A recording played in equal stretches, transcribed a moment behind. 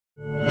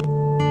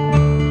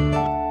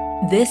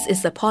This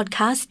is a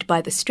podcast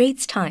by The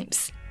Straits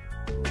Times.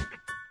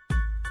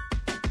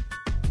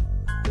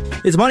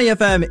 It's Money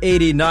FM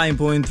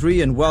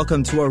 89.3 and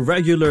welcome to our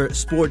regular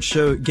sports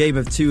show Game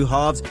of Two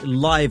Halves,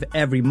 live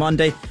every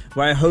Monday,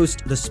 where I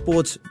host the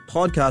sports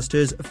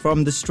podcasters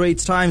from The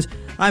Straits Times.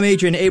 I'm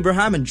Adrian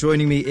Abraham, and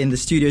joining me in the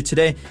studio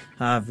today,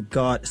 I've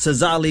got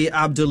Sazali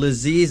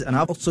Abdulaziz, and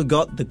I've also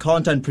got the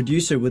content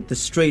producer with The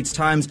Straits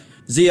Times,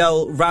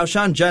 Zial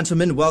Raushan.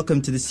 Gentlemen,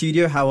 welcome to the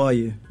studio. How are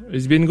you?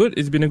 It's been good.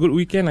 It's been a good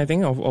weekend, I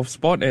think, of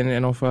sport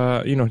and of,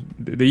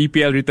 the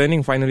EPL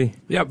returning finally.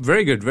 Yeah,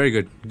 very good, very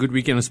good. Good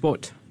weekend of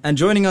sport. And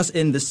joining us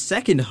in the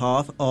second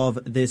half of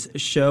this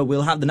show,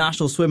 we'll have the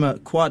national swimmer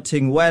Quah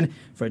Ting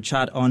for a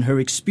chat on her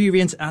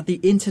experience at the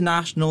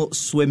International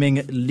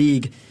Swimming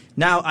League.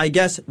 Now, I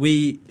guess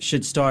we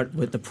should start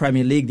with the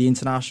Premier League. The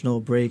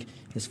international break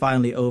is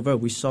finally over.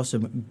 We saw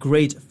some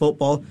great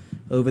football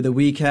over the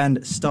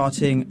weekend,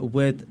 starting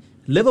with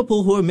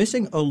Liverpool, who are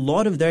missing a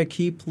lot of their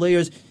key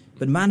players,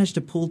 but managed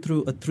to pull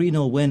through a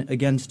 3-0 win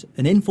against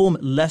an in-form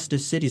Leicester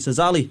City.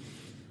 Sazali,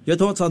 your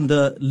thoughts on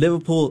the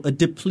a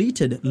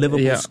depleted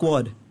Liverpool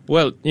squad?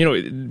 Well,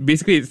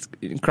 basically it's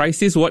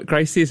crisis. What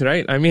crisis,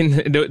 right? I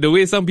mean, the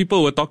way some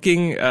people were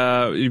talking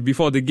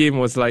before the game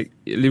was like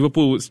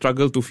Liverpool would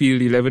struggle to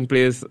field 11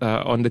 players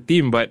on the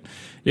team, but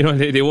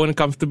they won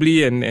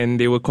comfortably and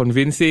they were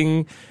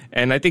convincing.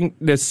 And I think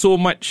there's so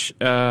much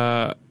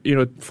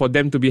for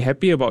them to be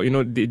happy about.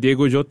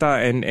 Diego Jota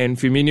and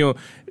Firmino.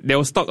 There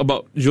was talk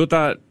about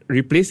Jota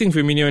replacing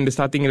Firmino in the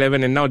starting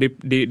 11, and now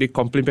they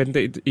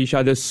complemented each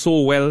other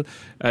so well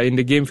in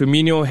the game.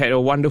 Firmino had a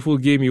wonderful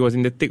game. He was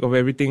in the thick of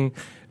everything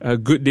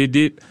good they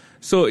did.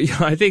 So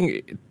I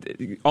think,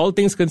 all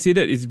things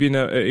considered,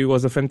 it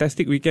was a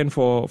fantastic weekend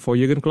for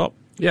Jurgen Klopp.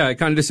 Yeah, I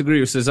can't disagree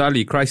with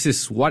Sazali.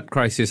 Crisis, what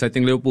crisis? I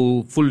think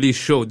Liverpool fully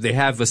showed they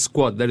have a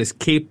squad that is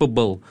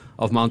capable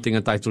of mounting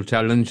a title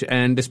challenge.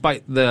 And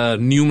despite the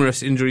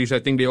numerous injuries, I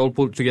think they all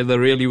pulled together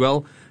really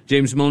well.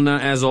 James Milner,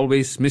 as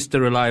always, Mr.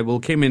 Reliable,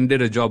 came in,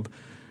 did a job.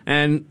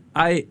 And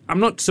I'm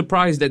not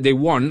surprised that they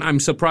won. I'm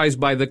surprised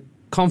by the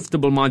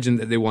comfortable margin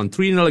that they won.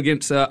 3-0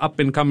 against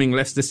up-and-coming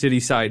Leicester City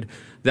side.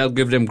 That'll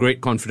give them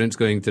great confidence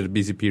going into the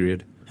busy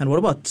period. And what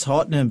about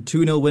Tottenham?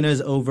 2-0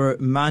 winners over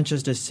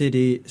Manchester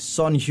City.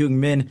 Son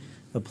Heung-min,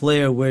 a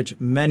player which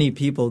many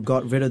people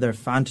got rid of their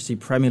fantasy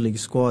Premier League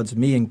squads,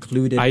 me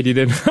included. I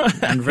didn't.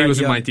 And he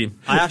was in my team.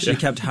 I actually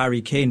kept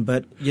Harry Kane.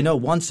 But,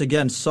 once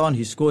again, Son,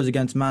 he scores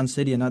against Man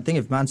City. And I think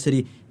if Man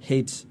City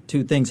hates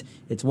two things,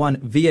 it's one,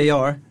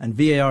 VAR, and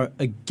VAR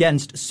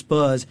against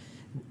Spurs,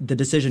 the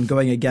decision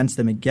going against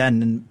them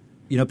again.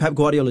 And, Pep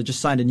Guardiola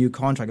just signed a new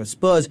contract with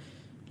Spurs.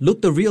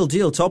 Look the real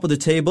deal, top of the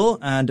table,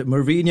 and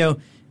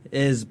Mourinho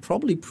is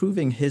probably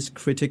proving his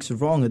critics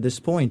wrong at this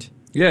point.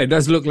 Yeah, it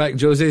does look like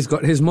Jose's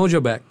got his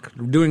mojo back.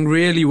 Doing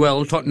really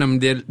well. Tottenham,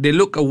 they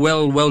look a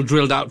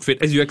well-drilled outfit,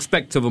 as you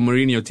expect of a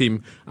Mourinho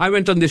team. I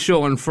went on this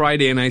show on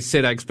Friday and I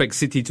said I expect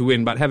City to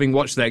win, but having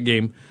watched that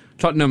game,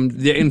 Tottenham,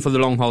 they're in for the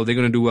long haul. They're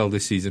going to do well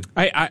this season.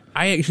 I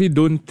actually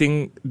don't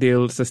think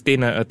they'll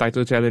sustain a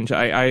title challenge.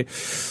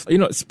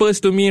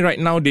 Spurs to me right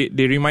now, they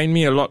remind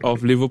me a lot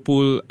of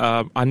Liverpool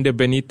under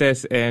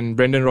Benitez and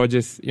Brendan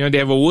Rodgers. They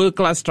have a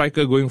world-class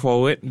striker going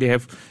forward. They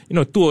have,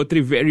 2 or 3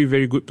 very,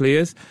 very good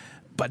players.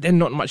 But then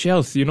not much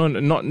else,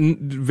 not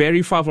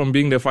very far from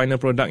being the final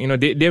product.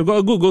 They've got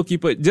a good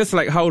goalkeeper, just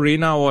like how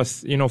Reina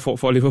was,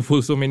 for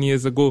Liverpool so many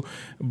years ago.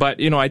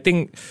 But, I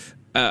think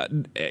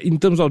in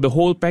terms of the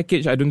whole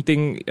package, I don't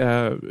think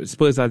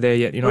Spurs are there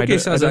yet. I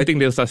don't think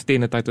they'll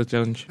sustain a title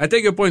challenge. I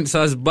take your point,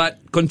 Saz, but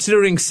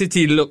considering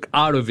City look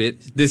out of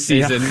it this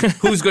season,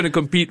 who's going to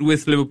compete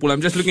with Liverpool?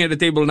 I'm just looking at the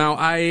table now.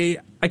 I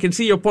can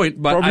see your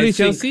point, but Probably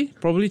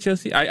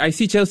Chelsea. I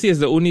see Chelsea as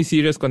the only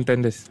serious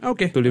contenders to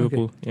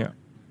Liverpool. Okay. Yeah.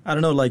 I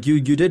don't know,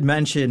 you did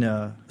mention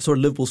sort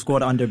of Liverpool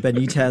squad under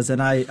Benitez,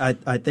 and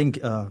I think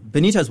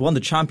Benitez won the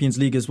Champions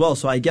League as well,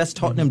 so I guess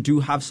Tottenham do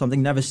have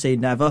something, never say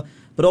never.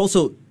 But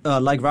also,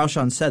 like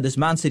Raushan said, this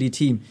Man City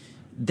team,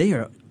 they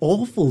are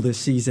awful this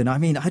season. I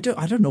mean, I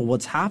don't know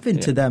what's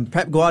happened to them.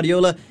 Pep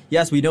Guardiola,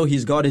 yes, we know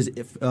he's got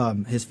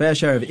his fair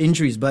share of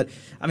injuries, but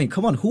I mean,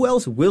 come on, who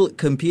else will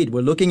compete?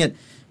 We're looking at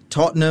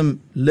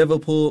Tottenham,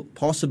 Liverpool,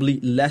 possibly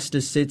Leicester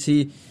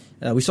City.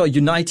 We saw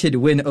United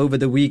win over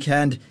the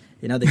weekend.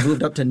 They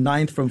moved up to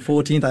 9th from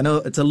 14th. I know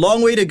it's a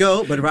long way to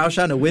go, but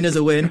Raushan, a win is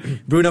a win.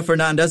 Bruno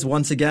Fernandes,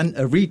 once again,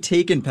 a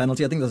retaken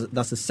penalty. I think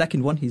that's the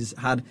second one he's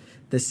had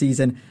this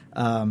season.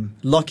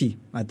 Lucky,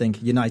 I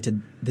think,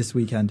 United this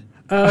weekend.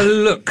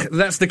 Look,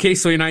 that's the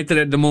case for United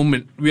at the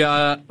moment.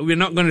 We're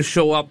not going to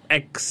show up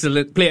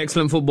play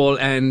excellent football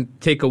and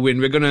take a win.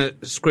 We're going to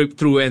scrape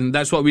through, and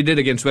that's what we did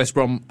against West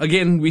Brom.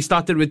 Again, we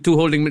started with 2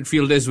 holding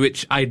midfielders,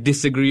 which I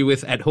disagree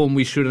with. At home,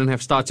 we shouldn't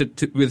have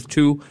started with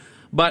 2.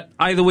 But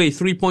either way,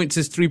 3 points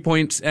is 3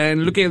 points.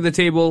 And looking at the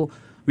table,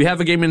 we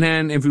have a game in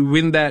hand. If we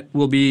win that,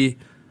 we'll be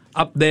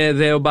up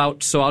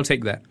thereabouts. So I'll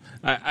take that.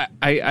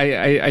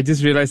 I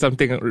just realized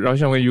something,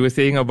 Raushan, when you were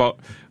saying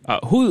about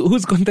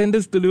who's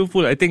contenders to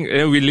Liverpool. I think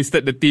we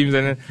listed the teams,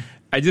 and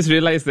I just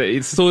realized that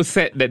it's so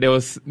sad that there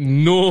was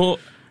no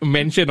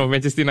mention of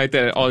Manchester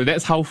United at all.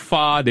 That's how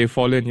far they've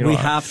fallen. We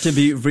have to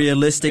be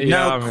realistic.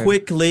 Now,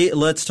 quickly,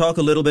 let's talk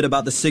a little bit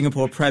about the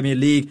Singapore Premier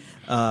League.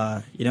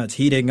 It's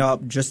heating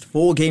up. Just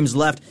 4 games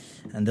left,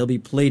 and they'll be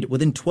played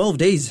within 12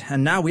 days.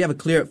 And now we have a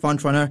clear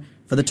front-runner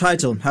for the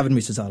title, haven't we,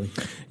 Sazali?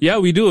 Yeah,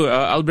 we do.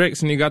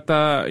 Albrechts,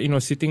 Niigata,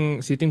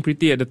 sitting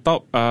pretty at the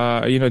top.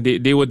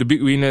 They were the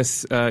big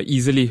winners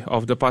easily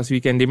of the past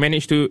weekend. They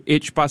managed to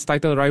edge past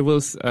title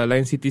rivals,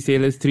 Lion City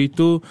Sailors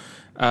 3-2.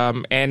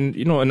 And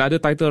another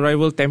title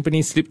rival,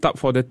 Tampines, slipped up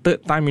for the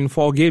 3rd time in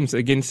 4 games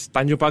against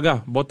Tanjong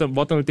Pagar, bottom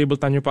of the table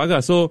Tanjong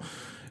Pagar. So,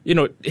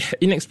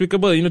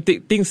 inexplicable.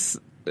 Things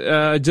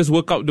just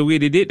work out the way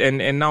they did,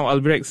 and now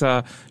Albrechts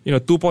are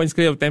 2 points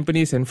clear of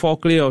Tampines and 4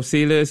 clear of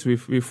Sailors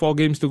with 4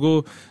 games to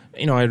go.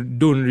 I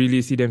don't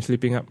really see them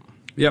slipping up.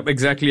 Yep,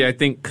 exactly. I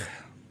think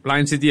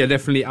Lion City are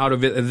definitely out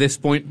of it at this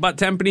point. But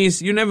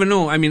Tampines, you never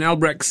know. I mean,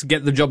 Albrechts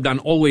get the job done,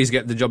 always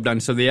get the job done.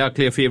 So they are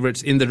clear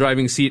favourites in the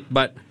driving seat.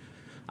 But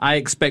I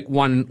expect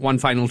one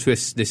final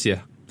twist this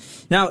year.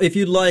 Now, if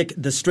you'd like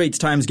the Straits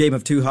Times Game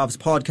of Two Halves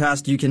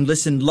podcast, you can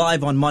listen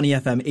live on Money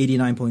FM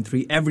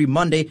 89.3 every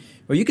Monday,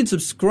 or you can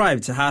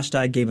subscribe to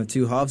hashtag Game of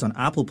Two Halves on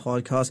Apple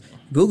Podcasts,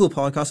 Google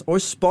Podcasts, or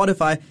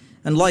Spotify,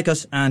 and like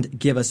us and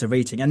give us a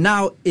rating. And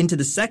now, into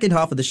the second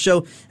half of the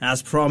show.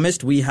 As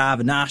promised, we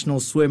have national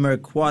swimmer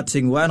Quah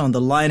Ting on the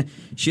line.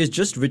 She has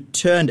just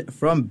returned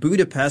from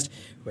Budapest,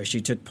 where she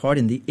took part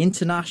in the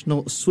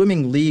International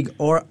Swimming League,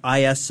 or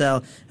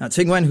ISL. Now,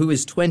 Ting, who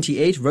is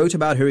 28, wrote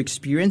about her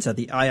experience at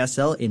the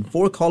ISL in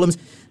 4 columns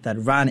that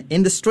ran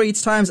in the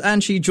Straits Times,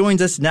 and she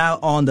joins us now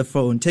on the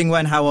phone. Ting,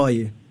 how are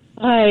you?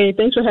 Hi,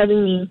 thanks for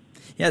having me.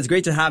 Yeah, it's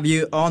great to have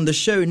you on the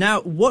show.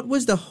 Now, what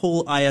was the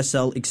whole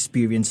ISL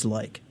experience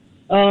like?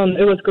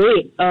 It was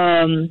great.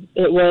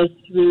 It was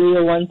really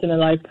a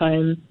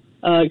once-in-a-lifetime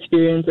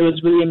experience. It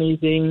was really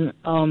amazing.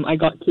 I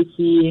got to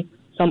see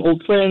some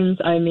old friends.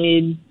 I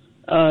made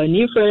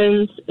new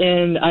friends,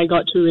 and I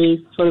got to race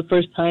for the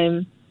first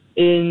time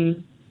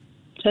in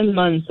 10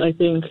 months, I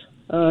think,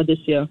 this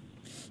year.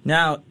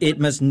 Now, it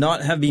must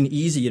not have been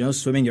easy,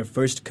 swimming your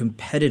first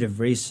competitive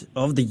race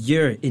of the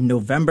year in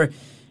November.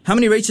 How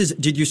many races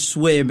did you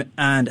swim,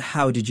 and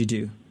how did you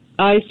do?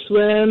 I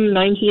swam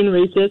 19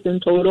 races in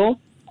total.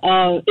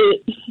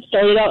 It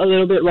started out a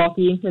little bit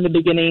rocky in the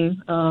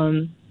beginning,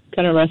 kind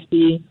of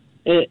rusty.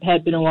 It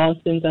had been a while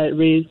since I had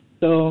raced,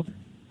 so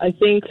I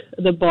think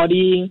the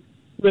body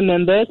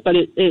remembers, but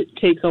it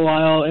takes a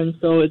while, and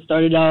so it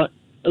started out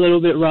a little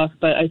bit rough.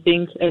 But I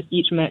think as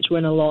each match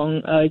went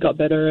along, I got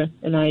better,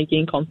 and I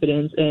gained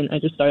confidence, and I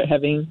just started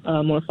having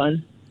more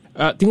fun.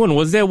 Ting,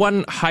 was there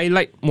one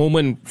highlight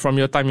moment from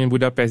your time in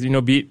Budapest,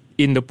 be it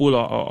in the pool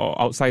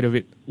or outside of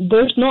it?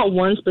 There's not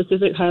one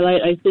specific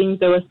highlight. I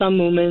think there were some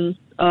moments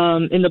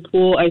in the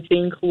pool. I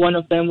think one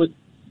of them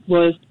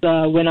was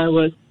when I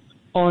was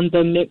on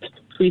the mixed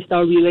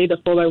freestyle relay, the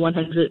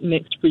 4x100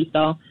 mixed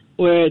freestyle,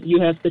 where you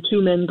have the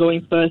 2 men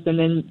going first and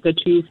then the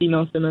 2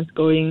 female swimmers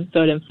going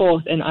 3rd and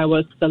 4th, and I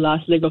was the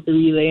last leg of the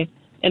relay.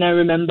 And I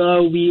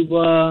remember we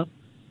were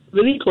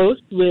really close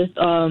with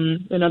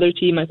another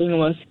team. I think it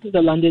was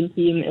the London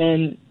team,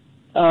 and it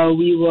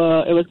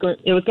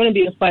was going to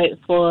be a fight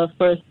for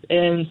first.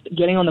 And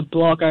getting on the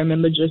block, I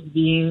remember just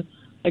being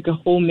like a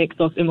whole mix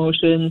of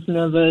emotions: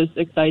 nervous,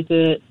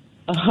 excited,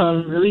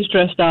 really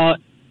stressed out,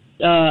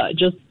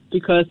 just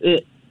because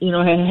it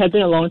had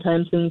been a long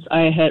time since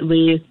I had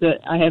raced.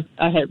 That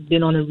I had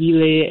been on a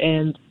relay,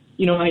 and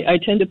I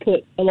tend to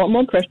put a lot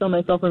more pressure on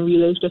myself on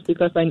relays just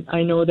because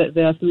I know that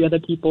there are 3 other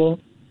people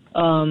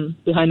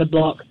behind the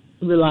block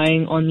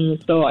relying on me.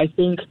 So I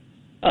think,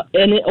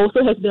 and it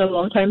also has been a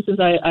long time since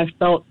I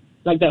felt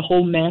like that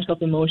whole mash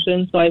of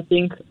emotion. So I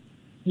think,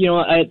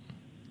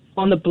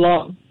 on the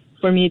block,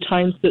 for me,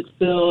 time stood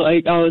still.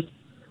 Like, I was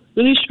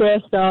really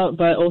stressed out,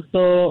 but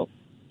also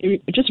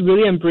just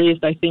really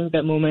embraced, I think,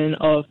 that moment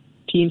of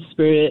team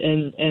spirit,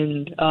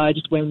 and I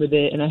just went with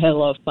it, and I had a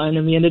lot of fun,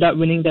 and we ended up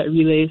winning that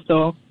relay.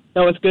 So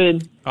that was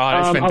good. Oh,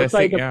 that's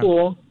fantastic. Outside the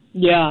pool,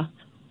 yeah.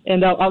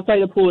 And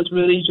outside the pool, it's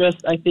really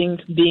just, I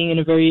think, being in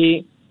a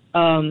very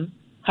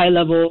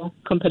high-level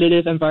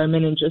competitive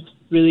environment and just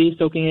really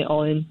soaking it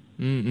all in.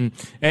 Mm-hmm.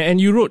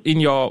 And you wrote in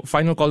your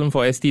final column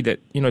for ST that,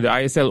 the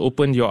ISL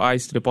opened your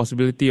eyes to the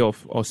possibility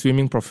of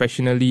swimming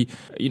professionally.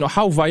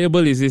 How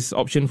viable is this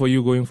option for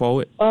you going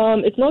forward?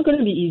 It's not going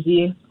to be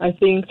easy, I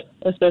think,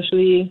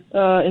 especially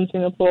in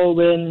Singapore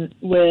when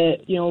we're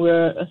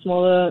a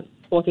smaller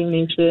sporting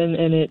nation,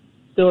 and it's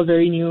still a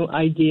very new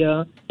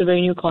idea, a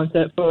very new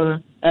concept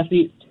for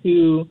athletes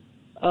to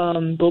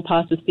go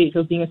past the stage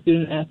of being a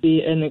student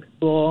athlete and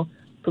explore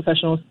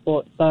professional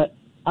sports. But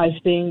I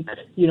think,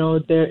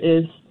 there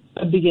is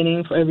a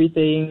beginning for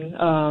everything.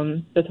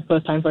 There's a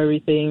first time for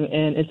everything,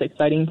 and it's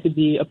exciting to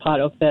be a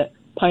part of that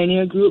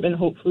pioneer group and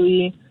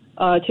hopefully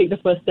take the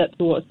first step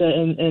towards that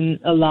and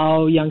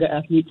allow younger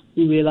athletes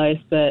to realize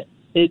that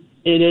it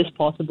is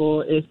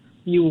possible if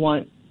you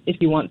want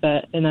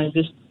that. And I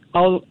just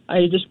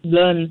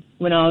learned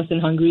when I was in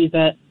Hungary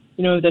that,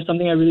 if there's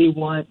something I really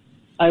want,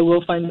 I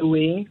will find a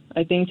way,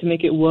 I think, to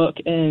make it work.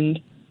 And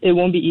it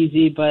won't be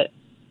easy, but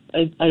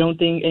I don't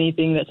think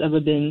anything that's ever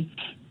been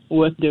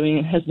worth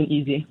doing has been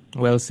easy.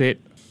 Well said.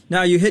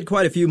 Now, you hit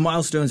quite a few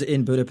milestones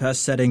in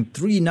Budapest, setting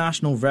 3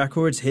 national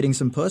records, hitting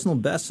some personal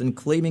bests and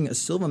claiming a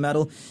silver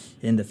medal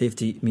in the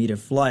 50-meter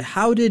fly.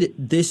 How did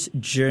this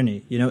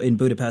journey, in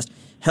Budapest,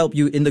 help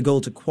you in the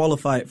goal to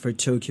qualify for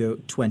Tokyo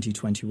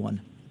 2021?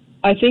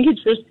 I think it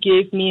just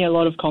gave me a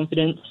lot of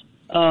confidence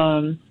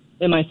in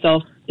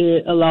myself.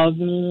 It allowed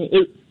me,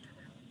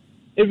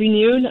 it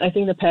renewed, I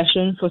think, the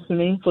passion for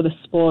swimming, for the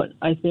sport.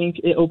 I think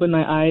it opened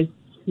my eyes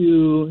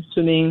to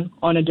swimming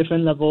on a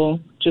different level,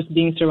 just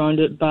being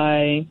surrounded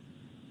by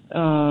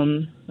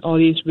all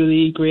these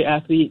really great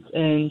athletes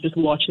and just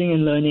watching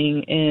and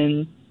learning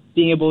and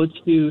being able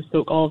to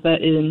soak all of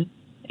that in.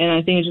 And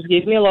I think it just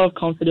gave me a lot of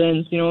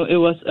confidence. It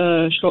was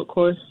a short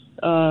course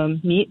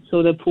meet,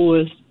 so the pool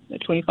was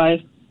 25.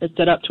 It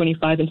set up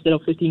 25 instead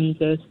of 50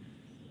 meters.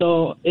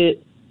 So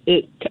it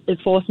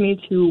forced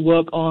me to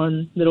work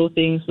on little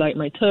things like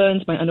my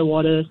turns, my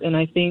underwaters, and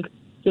I think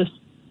just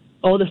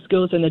all the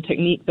skills and the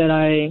technique that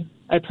I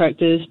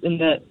practiced in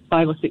that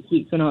 5 or 6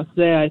 weeks when I was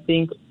there, I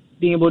think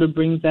being able to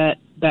bring that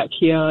back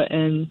here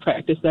and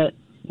practice that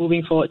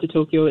moving forward to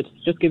Tokyo, it's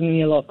just giving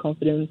me a lot of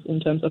confidence in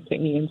terms of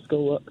technique and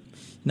skill work.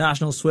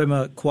 National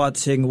swimmer Quah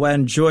Ting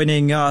when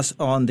joining us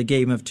on the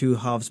Game of Two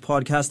Halves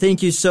podcast.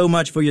 Thank you so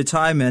much for your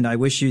time, and I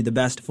wish you the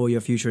best for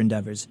your future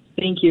endeavors.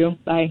 Thank you.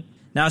 Bye.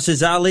 Now,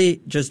 Cezali,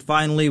 just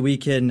finally we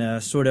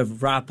can sort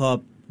of wrap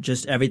up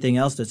just everything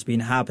else that's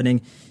been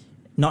happening,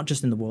 not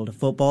just in the world of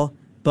football,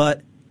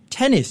 but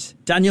tennis.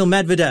 Daniil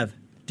Medvedev,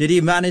 did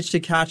he manage to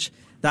catch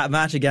that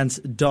match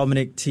against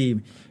Dominic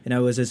Thiem? It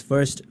was his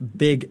first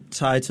big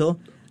title.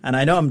 And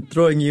I know I'm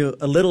throwing you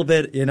a little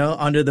bit,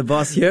 under the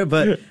bus here,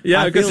 but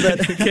yeah, I feel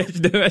that I didn't catch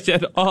the match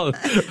at all.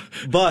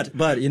 But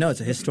it's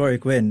a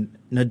historic win.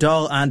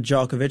 Nadal and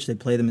Djokovic, they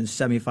play them in the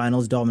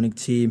semi-finals. Dominic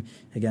Thiem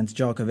against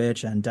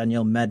Djokovic and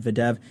Daniil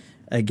Medvedev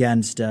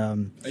against... Are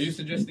you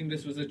suggesting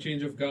this was a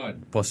change of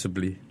guard?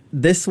 Possibly.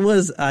 This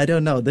was, I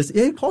don't know,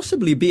 it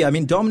possibly be. I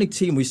mean, Dominic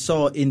Thiem, we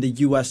saw in the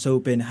US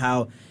Open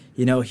how,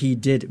 he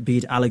did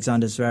beat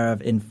Alexander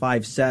Zverev in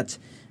 5 sets.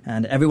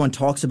 And everyone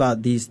talks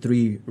about these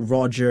 3,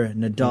 Roger,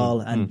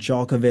 Nadal, and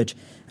Djokovic.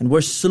 And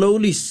we're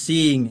slowly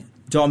seeing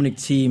Dominic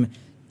Thiem,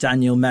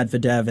 Daniil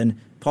Medvedev, and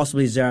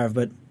possibly Zverev.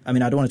 But, I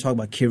mean, I don't want to talk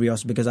about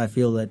Kyrgios because I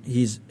feel that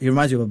he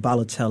reminds me of a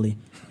Balotelli.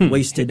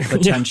 Wasted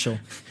potential.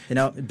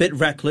 A bit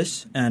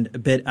reckless and a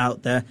bit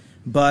out there.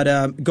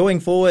 But going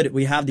forward,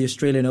 we have the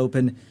Australian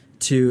Open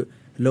to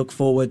look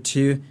forward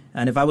to.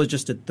 And if I was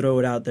just to throw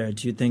it out there,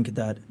 do you think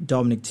that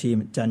Dominic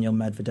Thiem, Daniil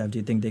Medvedev, do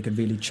you think they could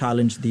really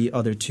challenge the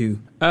other 2?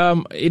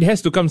 It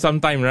has to come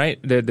sometime, right?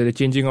 The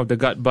changing of the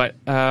guard, but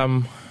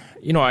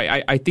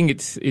I think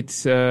it's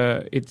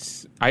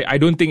I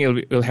don't think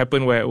it'll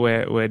happen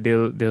where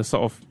they'll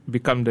sort of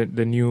become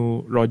the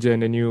new Roger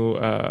and the new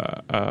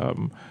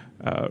Rafa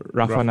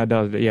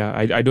Nadal. Yeah,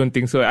 I don't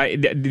think so.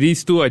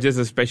 These 2 are just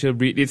a special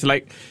breed. It's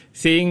like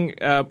saying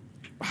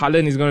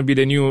Haaland is going to be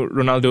the new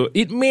Ronaldo.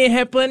 It may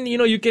happen,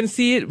 you can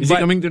see it. Is he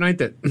coming to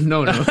United?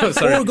 No,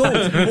 sorry. 4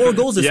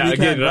 goals this weekend,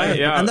 again, right?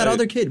 Yeah, and that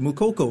other kid,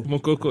 Moukoko.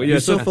 Yeah.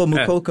 Yusufa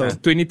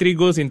Moukoko. 23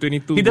 goals in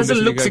 22. He doesn't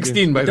look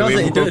 16, by the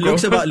way. It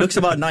looks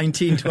about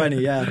 19, 20,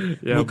 yeah.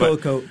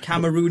 Moukoko,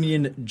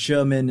 Cameroonian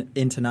German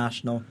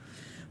international.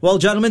 Well,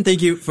 gentlemen,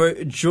 thank you for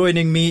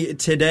joining me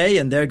today.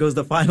 And there goes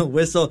the final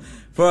whistle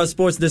for our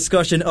sports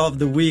discussion of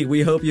the week.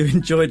 We hope you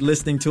enjoyed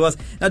listening to us.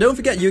 Now, don't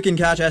forget you can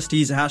catch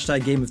ST's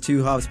Game of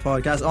Two Halves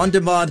podcast on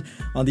demand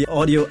on the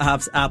audio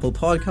apps Apple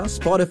Podcasts,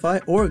 Spotify,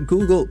 or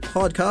Google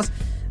Podcasts.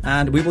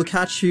 And we will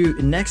catch you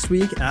next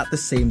week at the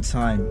same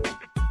time.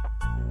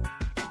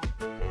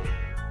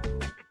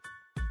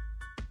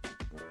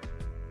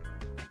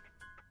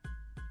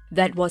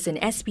 That was an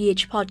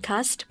SPH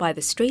podcast by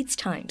The Straits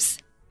Times.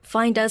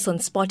 Find us on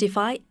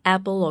Spotify,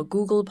 Apple or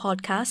Google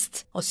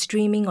Podcasts, or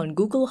streaming on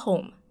Google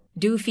Home.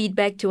 Do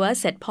feedback to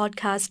us at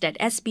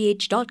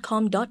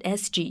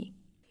podcast@sph.com.sg.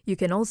 You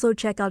can also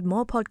check out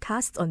more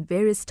podcasts on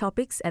various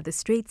topics at The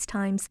Straits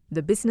Times,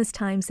 The Business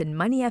Times, and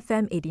Money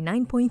FM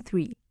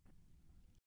 89.3.